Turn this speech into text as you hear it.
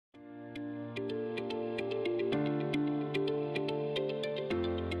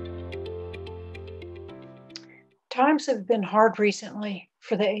Times have been hard recently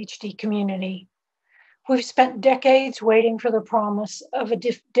for the HD community. We've spent decades waiting for the promise of a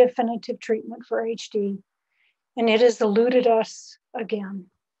definitive treatment for HD, and it has eluded us again.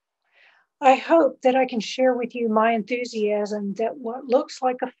 I hope that I can share with you my enthusiasm that what looks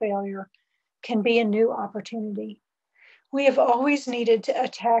like a failure can be a new opportunity. We have always needed to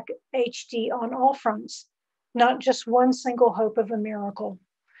attack HD on all fronts, not just one single hope of a miracle.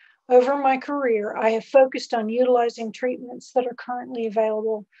 Over my career, I have focused on utilizing treatments that are currently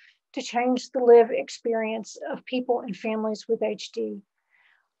available to change the lived experience of people and families with HD.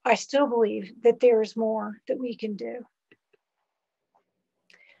 I still believe that there is more that we can do.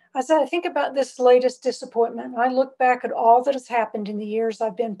 As I think about this latest disappointment, I look back at all that has happened in the years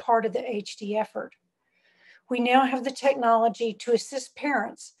I've been part of the HD effort. We now have the technology to assist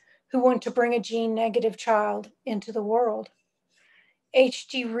parents who want to bring a gene negative child into the world.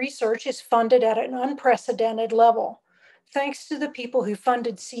 HD research is funded at an unprecedented level. Thanks to the people who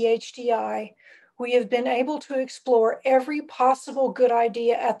funded CHDI, we have been able to explore every possible good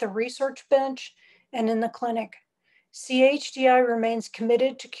idea at the research bench and in the clinic. CHDI remains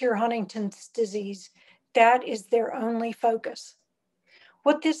committed to cure Huntington's disease. That is their only focus.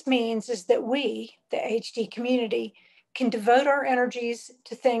 What this means is that we, the HD community, can devote our energies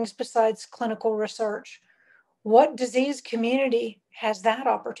to things besides clinical research. What disease community has that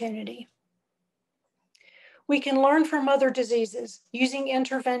opportunity? We can learn from other diseases using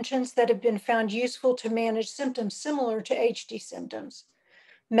interventions that have been found useful to manage symptoms similar to HD symptoms.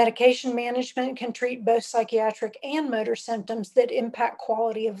 Medication management can treat both psychiatric and motor symptoms that impact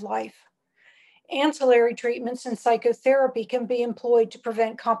quality of life. Ancillary treatments and psychotherapy can be employed to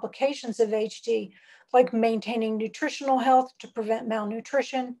prevent complications of HD, like maintaining nutritional health to prevent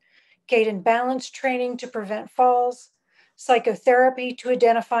malnutrition, gait and balance training to prevent falls, psychotherapy to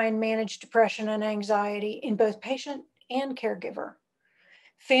identify and manage depression and anxiety in both patient and caregiver.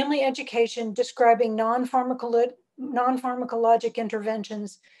 Family education describing non-pharmacologic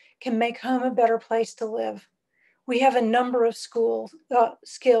interventions can make home a better place to live. We have a number of skills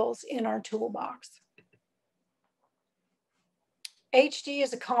in our toolbox. HD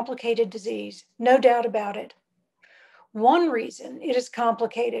is a complicated disease, no doubt about it. One reason it is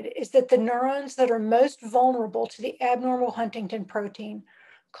complicated is that the neurons that are most vulnerable to the abnormal Huntington protein,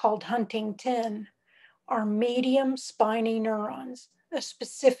 called Huntington, are medium spiny neurons, a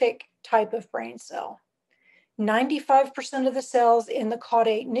specific type of brain cell. 95% of the cells in the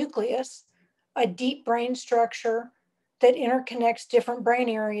caudate nucleus, a deep brain structure that interconnects different brain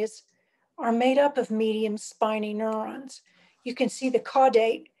areas, are made up of medium spiny neurons. You can see the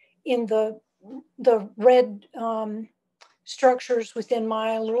caudate in the red structures within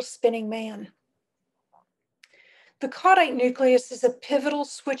my little spinning man. The caudate nucleus is a pivotal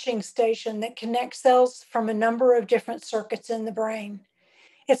switching station that connects cells from a number of different circuits in the brain.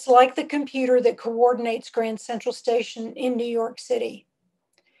 It's like the computer that coordinates Grand Central Station in New York City.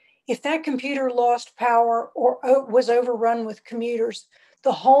 If that computer lost power or was overrun with commuters,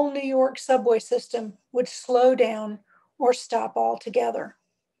 the whole New York subway system would slow down or stop altogether.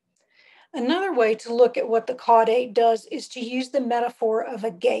 Another way to look at what the caudate does is to use the metaphor of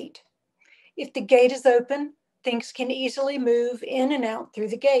a gate. If the gate is open, things can easily move in and out through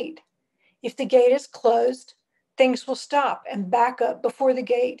the gate. If the gate is closed, things will stop and back up before the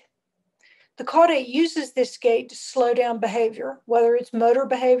gate. The caudate uses this gate to slow down behavior, whether it's motor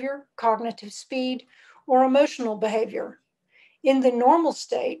behavior, cognitive speed, or emotional behavior. In the normal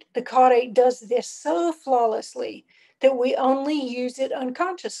state, the caudate does this so flawlessly that we only use it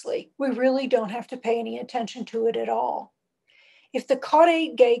unconsciously. We really don't have to pay any attention to it at all. If the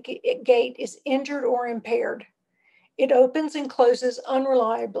caudate gate is injured or impaired, it opens and closes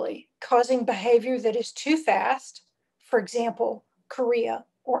unreliably, causing behavior that is too fast, for example, chorea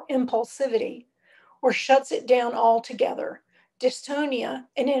or impulsivity, or shuts it down altogether, dystonia,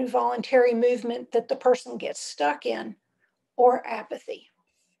 an involuntary movement that the person gets stuck in, or apathy.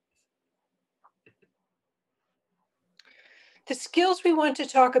 The skills we want to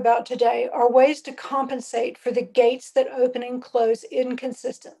talk about today are ways to compensate for the gates that open and close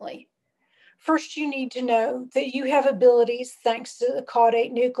inconsistently. First, you need to know that you have abilities, thanks to the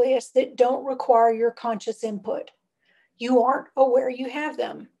caudate nucleus, that don't require your conscious input. You aren't aware you have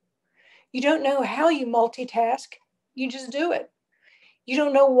them. You don't know how you multitask, you just do it. You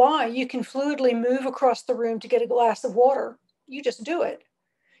don't know why you can fluidly move across the room to get a glass of water. You just do it.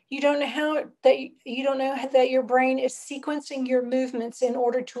 You don't know that your brain is sequencing your movements in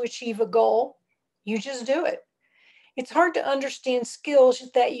order to achieve a goal. You just do it. It's hard to understand skills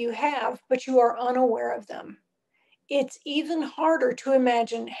that you have, but you are unaware of them. It's even harder to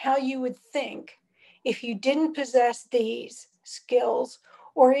imagine how you would think if you didn't possess these skills,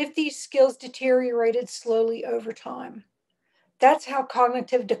 or if these skills deteriorated slowly over time. That's how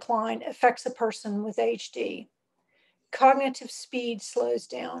cognitive decline affects a person with HD. Cognitive speed slows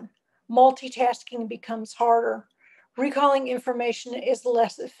down, multitasking becomes harder, recalling information is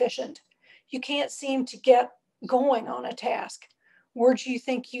less efficient. You can't seem to get going on a task. Words you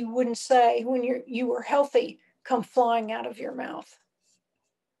think you wouldn't say when you were healthy come flying out of your mouth.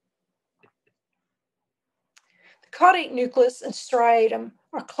 The caudate nucleus and striatum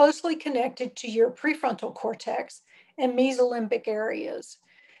are closely connected to your prefrontal cortex and mesolimbic areas.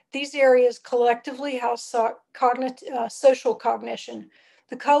 These areas collectively house social cognition,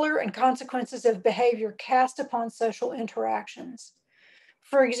 the color and consequences of behavior cast upon social interactions.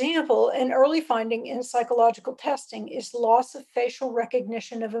 For example, an early finding in psychological testing is loss of facial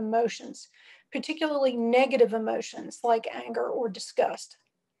recognition of emotions, particularly negative emotions like anger or disgust.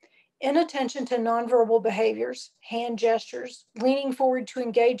 Inattention to nonverbal behaviors, hand gestures, leaning forward to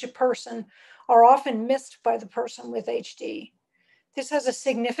engage a person are often missed by the person with HD. This has a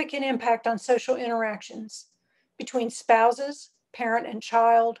significant impact on social interactions between spouses, parent and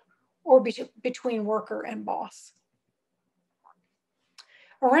child, or between worker and boss.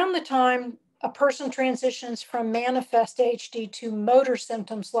 Around the time a person transitions from manifest HD to motor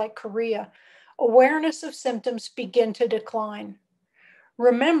symptoms like chorea, awareness of symptoms begin to decline.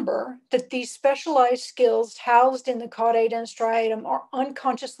 Remember that these specialized skills housed in the caudate and striatum are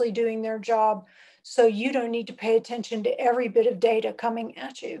unconsciously doing their job, so you don't need to pay attention to every bit of data coming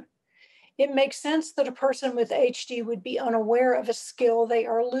at you. It makes sense that a person with HD would be unaware of a skill they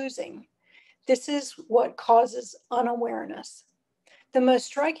are losing. This is what causes unawareness. The most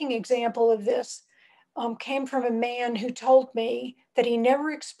striking example of this came from a man who told me that he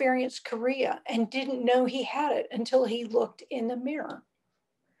never experienced chorea and didn't know he had it until he looked in the mirror.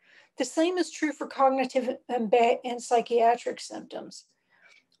 The same is true for cognitive and psychiatric symptoms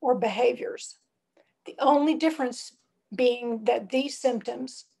or behaviors. The only difference being that these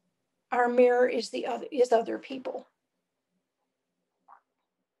symptoms, our mirror is other people.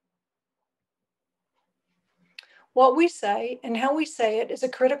 What we say and how we say it is a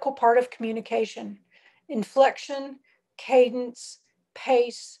critical part of communication. Inflection, cadence,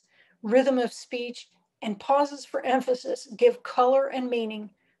 pace, rhythm of speech, and pauses for emphasis give color and meaning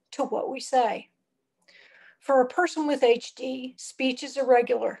to what we say. For a person with HD, speech is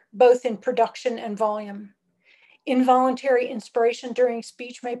irregular, both in production and volume. Involuntary inspiration during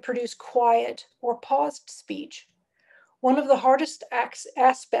speech may produce quiet or paused speech. One of the hardest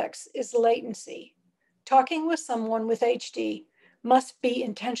aspects is latency. Talking with someone with HD must be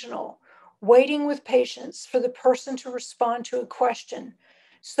intentional, waiting with patience for the person to respond to a question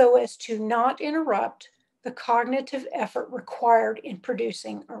so as to not interrupt the cognitive effort required in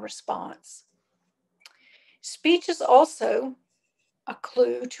producing a response. Speech is also a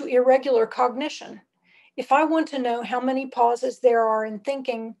clue to irregular cognition. If I want to know how many pauses there are in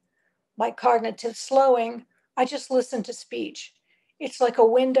thinking, like cognitive slowing, I just listen to speech. It's like a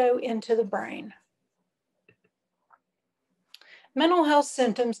window into the brain. Mental health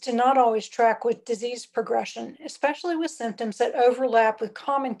symptoms do not always track with disease progression, especially with symptoms that overlap with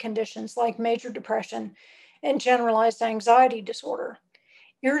common conditions like major depression and generalized anxiety disorder.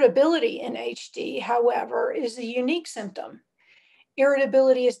 Irritability in HD, however, is a unique symptom.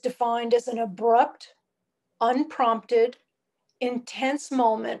 Irritability is defined as an abrupt, unprompted, intense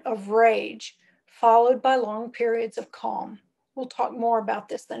moment of rage, followed by long periods of calm. We'll talk more about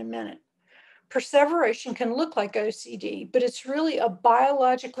this in a minute. Perseveration can look like OCD, but it's really a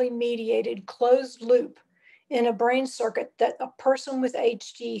biologically mediated closed loop in a brain circuit that a person with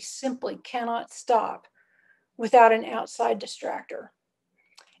HD simply cannot stop without an outside distractor.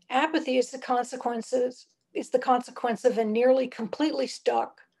 Apathy is the consequence of a nearly completely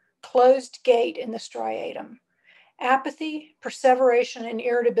stuck, closed gate in the striatum. Apathy, perseveration, and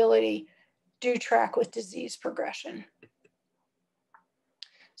irritability do track with disease progression.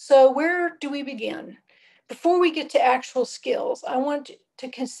 So where do we begin? Before we get to actual skills, I want to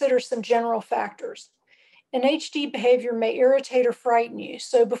consider some general factors. An HD behavior may irritate or frighten you,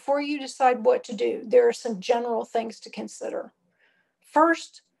 so before you decide what to do, there are some general things to consider.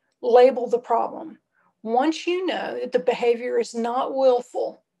 First, label the problem. Once you know that the behavior is not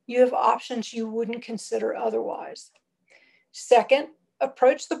willful, you have options you wouldn't consider otherwise. Second,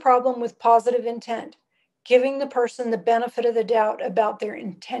 approach the problem with positive intent, giving the person the benefit of the doubt about their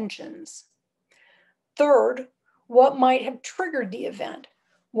intentions. Third, what might have triggered the event?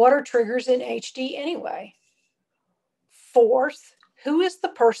 What are triggers in HD anyway? Fourth, who is the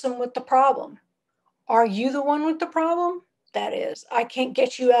person with the problem? Are you the one with the problem? that is? I can't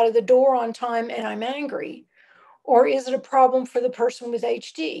get you out of the door on time and I'm angry. Or is it a problem for the person with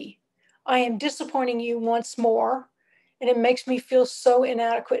HD? I am disappointing you once more, and it makes me feel so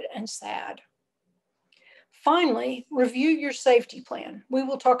inadequate and sad. Finally, review your safety plan. We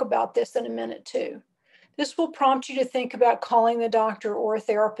will talk about this in a minute too. This will prompt you to think about calling the doctor or a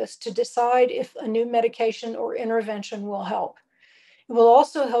therapist to decide if a new medication or intervention will help. It will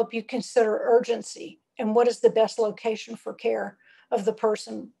also help you consider urgency and what is the best location for care of the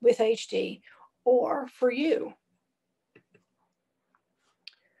person with HD or for you.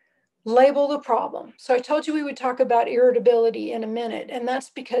 Label the problem. So I told you we would talk about irritability in a minute, and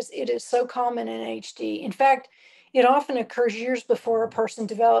that's because it is so common in HD. In fact, it often occurs years before a person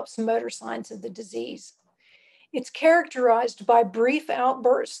develops motor signs of the disease. It's characterized by brief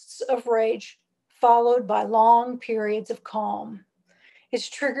outbursts of rage followed by long periods of calm. It's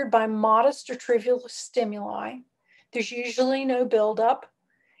triggered by modest or trivial stimuli. There's usually no buildup.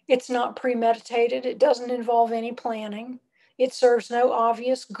 It's not premeditated. It doesn't involve any planning. It serves no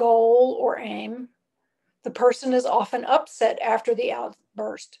obvious goal or aim. The person is often upset after the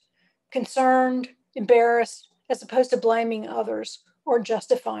outburst, concerned, embarrassed, as opposed to blaming others or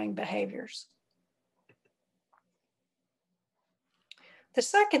justifying behaviors. The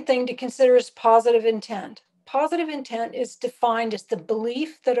second thing to consider is positive intent. Positive intent is defined as the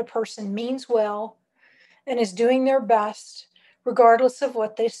belief that a person means well and is doing their best, regardless of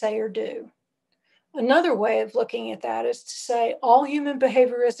what they say or do. Another way of looking at that is to say all human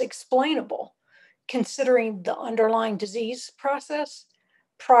behavior is explainable, considering the underlying disease process,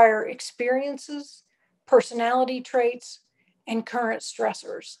 prior experiences, personality traits, and current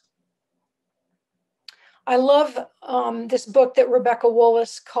stressors. I love this book that Rebecca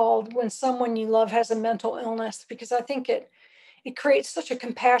Willis called When Someone You Love Has a Mental Illness, because I think it creates such a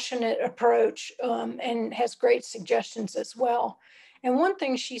compassionate approach and has great suggestions as well. And one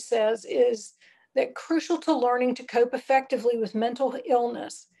thing she says is that crucial to learning to cope effectively with mental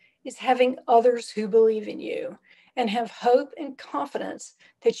illness is having others who believe in you and have hope and confidence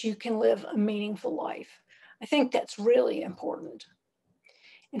that you can live a meaningful life. I think that's really important.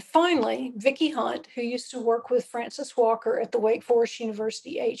 And finally, Vicki Hunt, who used to work with Francis Walker at the Wake Forest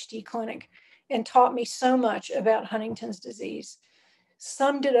University HD clinic and taught me so much about Huntington's disease,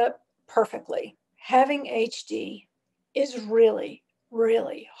 summed it up perfectly. Having HD is really,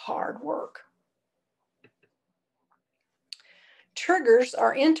 really hard work. Triggers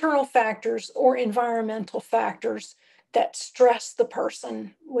are internal factors or environmental factors that stress the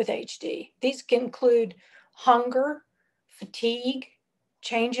person with HD. These can include hunger, fatigue,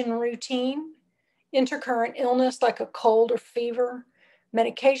 change in routine, intercurrent illness like a cold or fever,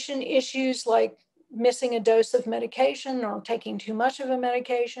 medication issues like missing a dose of medication or taking too much of a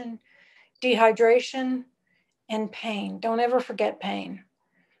medication, dehydration, and pain. Don't ever forget pain.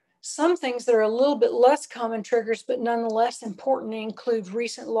 Some things that are a little bit less common triggers, but nonetheless important, include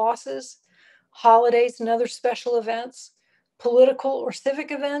recent losses, holidays and other special events, political or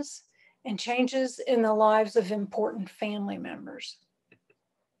civic events, and changes in the lives of important family members.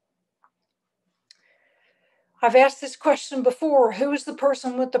 I've asked this question before: who is the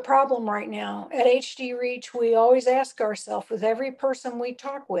person with the problem right now? At HD Reach, we always ask ourselves with every person we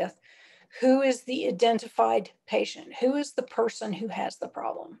talk with, who is the identified patient? Who is the person who has the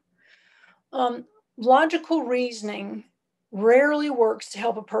problem? Logical reasoning rarely works to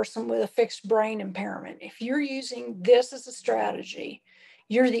help a person with a fixed brain impairment. If you're using this as a strategy,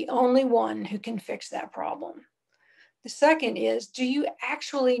 you're the only one who can fix that problem. The second is, do you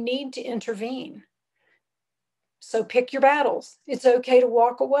actually need to intervene? So pick your battles. It's okay to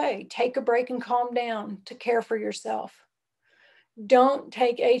walk away, take a break and calm down to care for yourself. Don't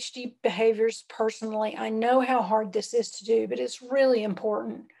take HD behaviors personally. I know how hard this is to do, but it's really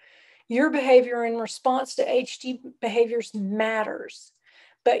important. Your behavior in response to HD behaviors matters,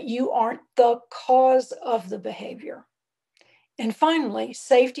 but you aren't the cause of the behavior. And finally,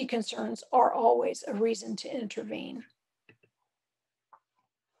 safety concerns are always a reason to intervene.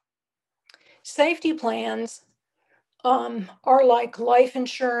 Safety plans are like life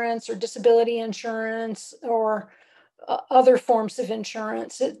insurance or disability insurance or other forms of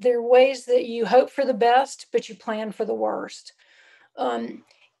insurance. They're ways that you hope for the best, but you plan for the worst.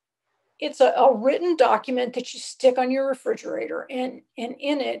 It's a written document that you stick on your refrigerator, and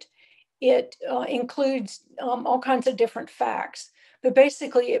in it, it includes all kinds of different facts. But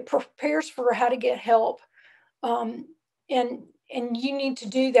basically, it prepares for how to get help. And you need to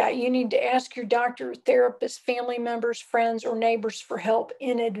do that. You need to ask your doctor, therapist, family members, friends, or neighbors for help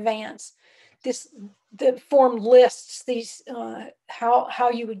in advance. The form lists these how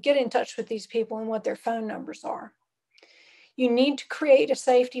you would get in touch with these people and what their phone numbers are. You need to create a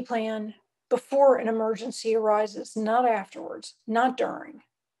safety plan before an emergency arises, not afterwards, not during.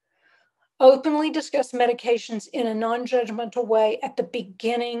 Openly discuss medications in a non-judgmental way at the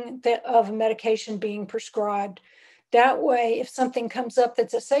beginning of a medication being prescribed. That way, if something comes up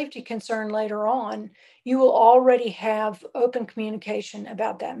that's a safety concern later on, you will already have open communication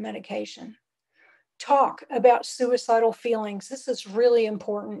about that medication. Talk about suicidal feelings. This is really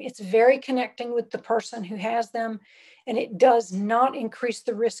important. It's very connecting with the person who has them, and it does not increase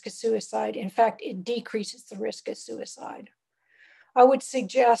the risk of suicide. In fact, it decreases the risk of suicide. I would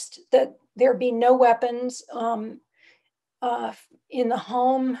suggest that there be no weapons in the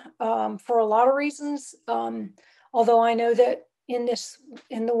home for a lot of reasons. Although I know that in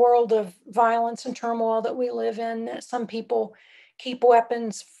the world of violence and turmoil that we live in, that some people keep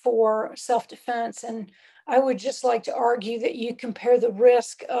weapons for self-defense. And I would just like to argue that you compare the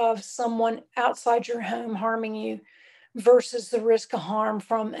risk of someone outside your home harming you versus the risk of harm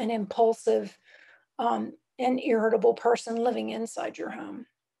from an impulsive and irritable person living inside your home.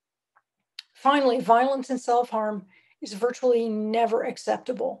 Finally, violence and self-harm is virtually never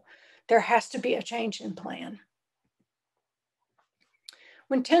acceptable. There has to be a change in plan.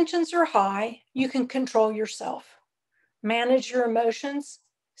 When tensions are high, you can control yourself. Manage your emotions,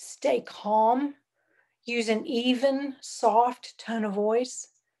 stay calm, use an even, soft tone of voice,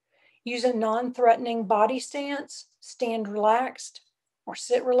 use a non-threatening body stance, stand relaxed or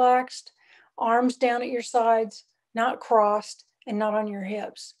sit relaxed, arms down at your sides, not crossed and not on your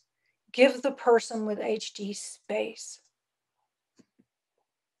hips. Give the person with HD space.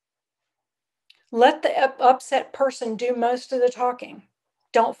 Let the upset person do most of the talking.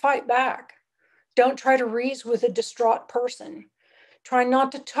 Don't fight back. Don't try to reason with a distraught person. Try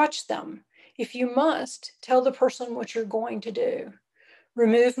not to touch them. If you must, tell the person what you're going to do.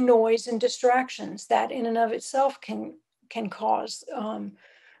 Remove noise and distractions. That in and of itself can cause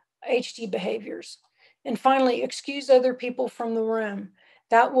HD behaviors. And finally, excuse other people from the room.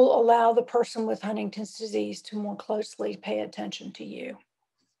 That will allow the person with Huntington's disease to more closely pay attention to you.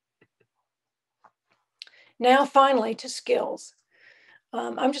 Now, finally, to skills.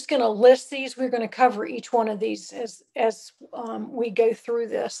 I'm just going to list these. We're going to cover each one of these as we go through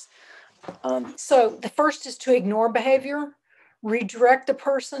this. So the first is to ignore behavior, redirect the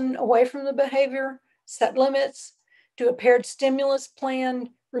person away from the behavior, set limits, do a paired stimulus plan,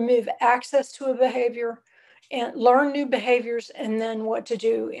 remove access to a behavior, and learn new behaviors, and then what to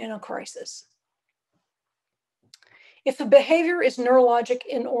do in a crisis. If the behavior is neurologic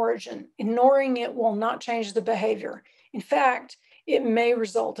in origin, ignoring it will not change the behavior. In fact, it may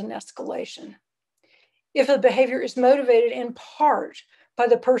result in escalation. If a behavior is motivated in part by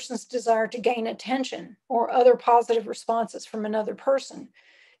the person's desire to gain attention or other positive responses from another person,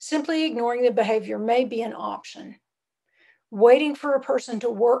 simply ignoring the behavior may be an option. Waiting for a person to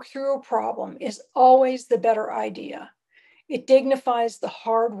work through a problem is always the better idea. It dignifies the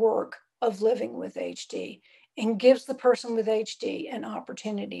hard work of living with HD and gives the person with HD an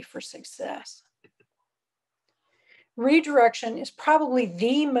opportunity for success. Redirection is probably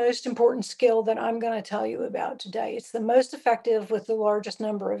the most important skill that I'm going to tell you about today. It's the most effective with the largest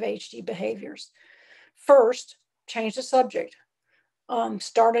number of HD behaviors. First, change the subject.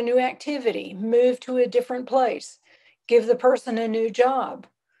 Start a new activity, move to a different place, give the person a new job,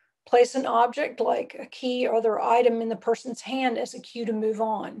 place an object like a key or other item in the person's hand as a cue to move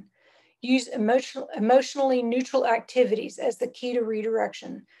on. Use emotionally neutral activities as the key to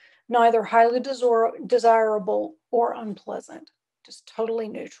redirection, neither highly desirable or unpleasant, just totally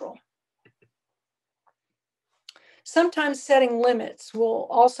neutral. Sometimes setting limits will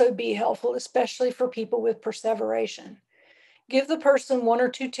also be helpful, especially for people with perseveration. Give the person 1 or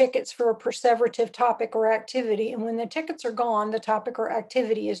 2 tickets for a perseverative topic or activity, and when the tickets are gone, the topic or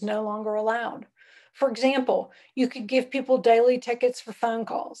activity is no longer allowed. For example, you could give people daily tickets for phone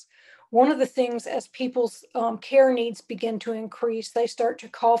calls. One of the things, as people's care needs begin to increase, they start to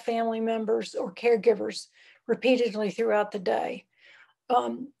call family members or caregivers repeatedly throughout the day.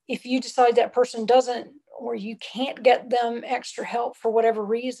 If you decide that person doesn't, or you can't get them extra help for whatever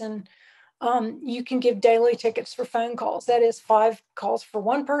reason, you can give daily tickets for phone calls. That is 5 calls for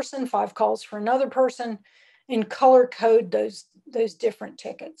one person, 5 calls for another person, and color code those different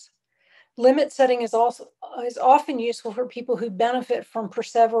tickets. Limit setting is often useful for people who benefit from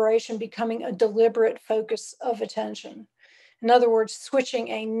perseveration becoming a deliberate focus of attention. In other words, switching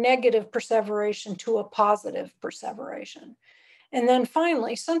a negative perseveration to a positive perseveration. And then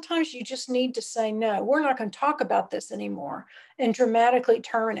finally, sometimes you just need to say, no, we're not going to talk about this anymore, and dramatically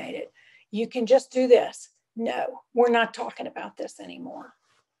terminate it. You can just do this. No, we're not talking about this anymore.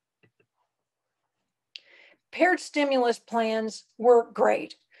 Paired stimulus plans work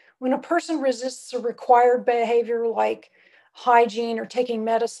great. When a person resists a required behavior like hygiene or taking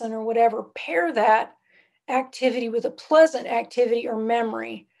medicine or whatever, pair that activity with a pleasant activity or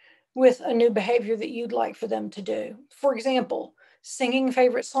memory with a new behavior that you'd like for them to do. For example, singing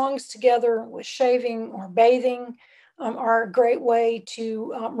favorite songs together with shaving or bathing are a great way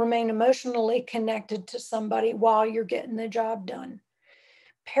to remain emotionally connected to somebody while you're getting the job done.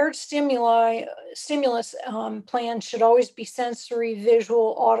 Paired stimulus plans should always be sensory,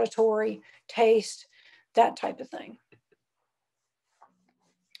 visual, auditory, taste, that type of thing.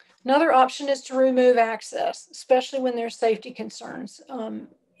 Another option is to remove access, especially when there's safety concerns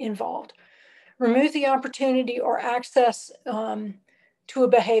involved. Remove the opportunity or access to a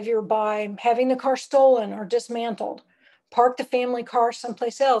behavior by having the car stolen or dismantled. Park the family car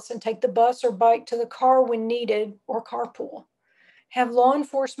someplace else and take the bus or bike to the car when needed, or carpool. Have law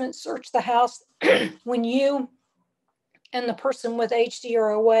enforcement search the house when you and the person with HD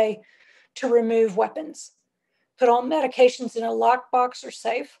are away to remove weapons. Put all medications in a lockbox or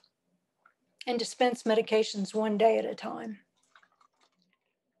safe and dispense medications one day at a time.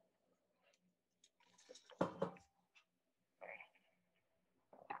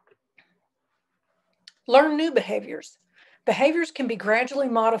 Learn new behaviors. Behaviors can be gradually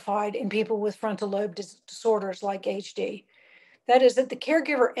modified in people with frontal lobe disorders like HD. That is, that the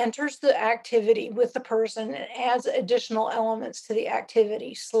caregiver enters the activity with the person and adds additional elements to the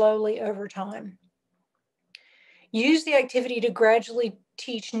activity slowly over time. Use the activity to gradually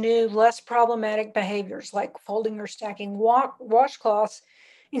teach new, less problematic behaviors like folding or stacking washcloths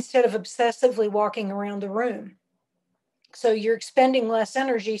instead of obsessively walking around the room. So you're expending less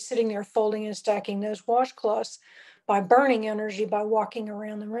energy sitting there folding and stacking those washcloths by burning energy by walking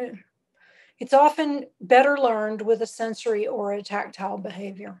around the room. It's often better learned with a sensory or a tactile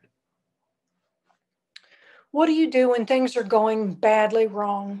behavior. What do you do when things are going badly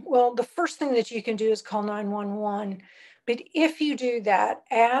wrong? Well, the first thing that you can do is call 911. But if you do that,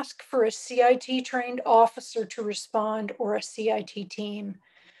 ask for a CIT trained officer to respond or a CIT team.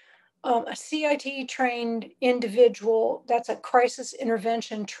 A CIT trained individual, that's a crisis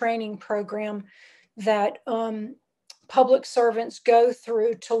intervention training program that public servants go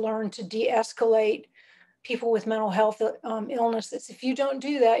through to learn to de-escalate people with mental health illnesses. If you don't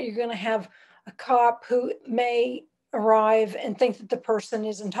do that, you're going to have a cop who may arrive and think that the person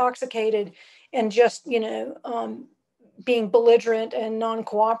is intoxicated and just, being belligerent and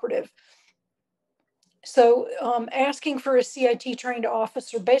non-cooperative. So asking for a CIT trained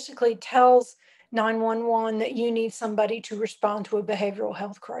officer basically tells 911 that you need somebody to respond to a behavioral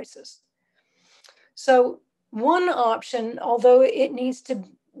health crisis. So one option, although it needs to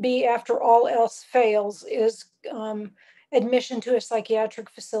be after all else fails, is admission to a psychiatric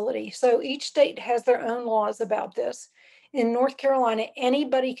facility. So each state has their own laws about this. In North Carolina,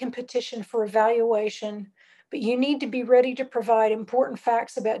 anybody can petition for evaluation, but you need to be ready to provide important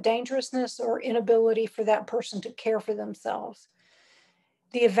facts about dangerousness or inability for that person to care for themselves.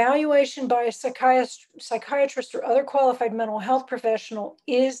 The evaluation by a psychiatrist or other qualified mental health professional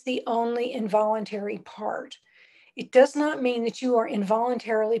is the only involuntary part. It does not mean that you are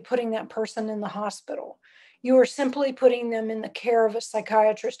involuntarily putting that person in the hospital. You are simply putting them in the care of a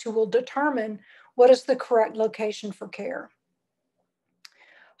psychiatrist who will determine what is the correct location for care.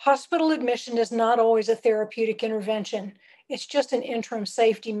 Hospital admission is not always a therapeutic intervention. It's just an interim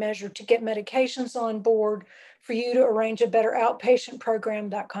safety measure to get medications on board, for you to arrange a better outpatient program,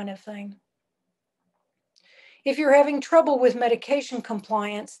 that kind of thing. If you're having trouble with medication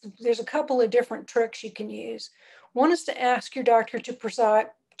compliance, there's a couple of different tricks you can use. One is to ask your doctor to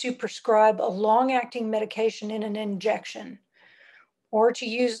prescribe a long-acting medication in an injection, or to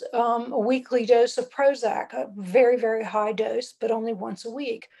use a weekly dose of Prozac, a very, very high dose, but only once a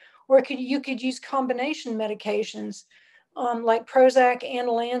week. Or you could use combination medications like Prozac and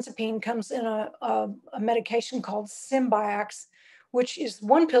olanzapine comes in a medication called Symbyax, which is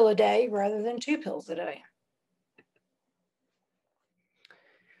 1 pill a day rather than 2 pills a day.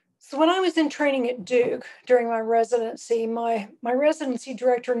 So when I was in training at Duke during my residency, my residency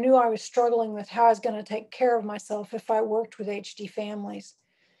director knew I was struggling with how I was going to take care of myself if I worked with HD families.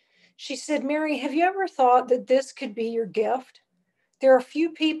 She said, "Mary, have you ever thought that this could be your gift? There are few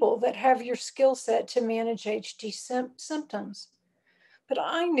people that have your skill set to manage HD symptoms." But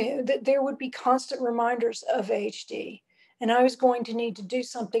I knew that there would be constant reminders of HD, and I was going to need to do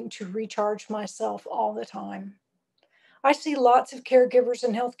something to recharge myself all the time. I see lots of caregivers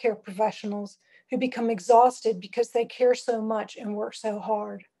and healthcare professionals who become exhausted because they care so much and work so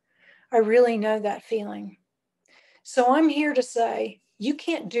hard. I really know that feeling. So I'm here to say, you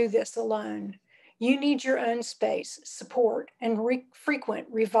can't do this alone. You need your own space, support, and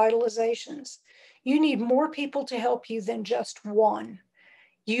frequent revitalizations. You need more people to help you than just one.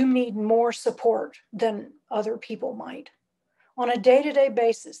 You need more support than other people might. On a day-to-day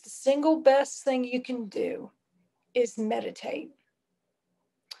basis, the single best thing you can do is meditate.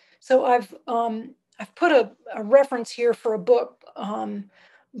 So I've put a reference here for a book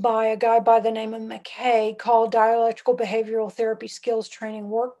by a guy by the name of McKay called Dialectical Behavioral Therapy Skills Training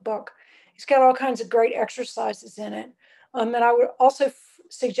Workbook. He's got all kinds of great exercises in it. And I would also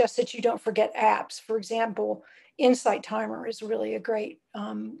suggest that you don't forget apps. For example, Insight Timer is really a great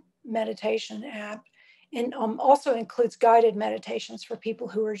meditation app, and also includes guided meditations for people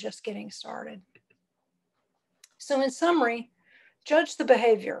who are just getting started. So in summary, judge the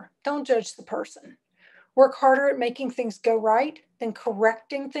behavior, don't judge the person. Work harder at making things go right than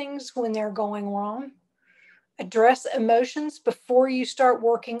correcting things when they're going wrong. Address emotions before you start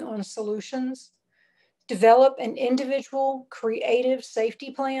working on solutions. Develop an individual, creative safety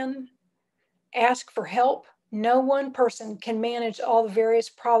plan. Ask for help. No one person can manage all the various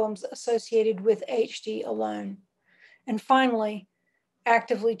problems associated with HD alone. And finally,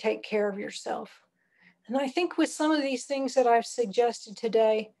 actively take care of yourself. And I think with some of these things that I've suggested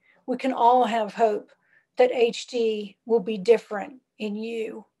today, we can all have hope that HD will be different in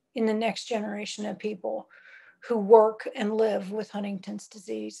you, in the next generation of people who work and live with Huntington's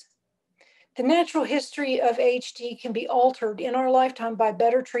disease. The natural history of HD can be altered in our lifetime by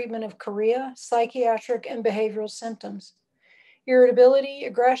better treatment of chorea, psychiatric, and behavioral symptoms. Irritability,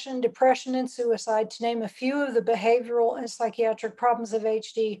 aggression, depression, and suicide, to name a few of the behavioral and psychiatric problems of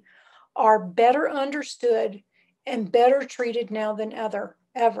HD, are better understood and better treated now than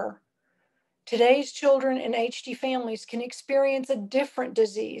ever. Today's children in HD families can experience a different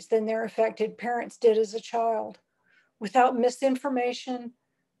disease than their affected parents did as a child. Without misinformation,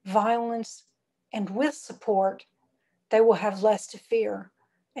 violence, and with support, they will have less to fear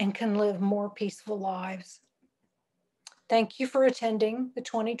and can live more peaceful lives. Thank you for attending the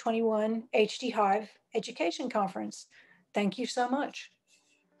 2021 HD Hive Education Conference. Thank you so much.